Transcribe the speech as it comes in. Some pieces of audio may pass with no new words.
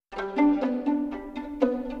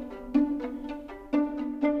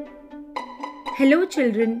Hello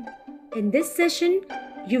children, in this session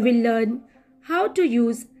you will learn how to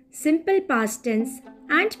use simple past tense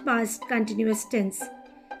and past continuous tense.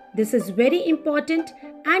 This is very important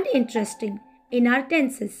and interesting in our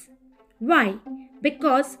tenses. Why?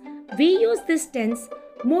 Because we use this tense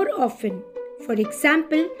more often. For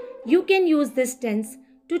example, you can use this tense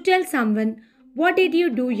to tell someone, "What did you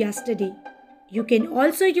do yesterday?" You can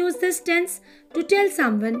also use this tense to tell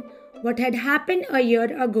someone what had happened a year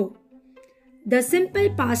ago. The simple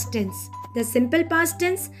past tense. The simple past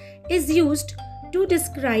tense is used to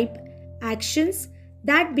describe actions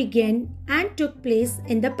that began and took place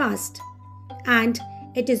in the past. And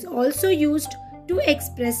it is also used to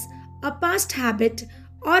express a past habit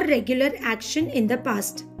or regular action in the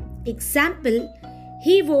past. Example,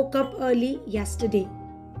 he woke up early yesterday.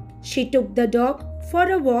 She took the dog for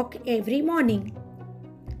a walk every morning.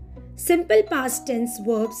 Simple past tense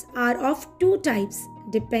verbs are of two types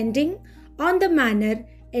depending on the manner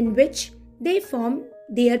in which they form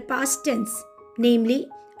their past tense, namely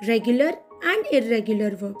regular and irregular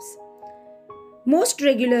verbs. Most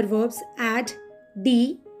regular verbs add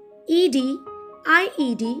d, ed,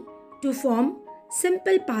 ied to form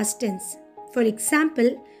simple past tense. For example,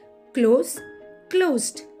 close,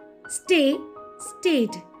 closed, stay,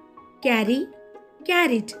 stayed, carry,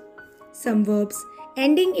 carried. Some verbs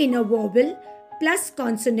ending in a vowel plus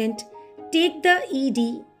consonant take the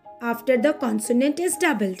ed after the consonant is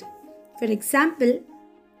doubled. For example,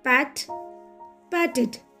 pat,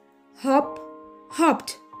 patted, hop,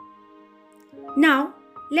 hopped. Now,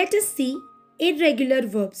 let us see irregular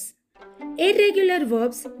verbs. Irregular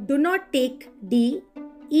verbs do not take d,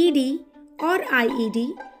 ed or ied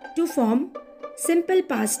to form simple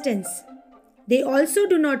past tense. They also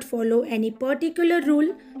do not follow any particular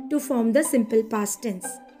rule to form the simple past tense.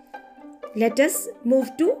 Let us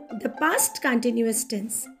move to the past continuous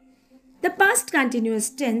tense. The past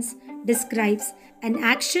continuous tense describes an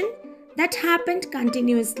action that happened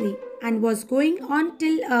continuously and was going on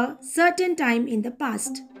till a certain time in the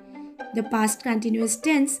past. The past continuous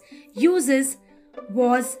tense uses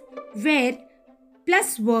was, were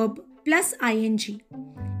plus verb plus ing.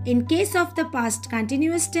 In case of the past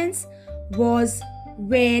continuous tense, was,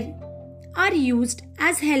 were are used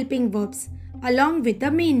as helping verbs along with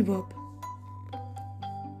the main verb.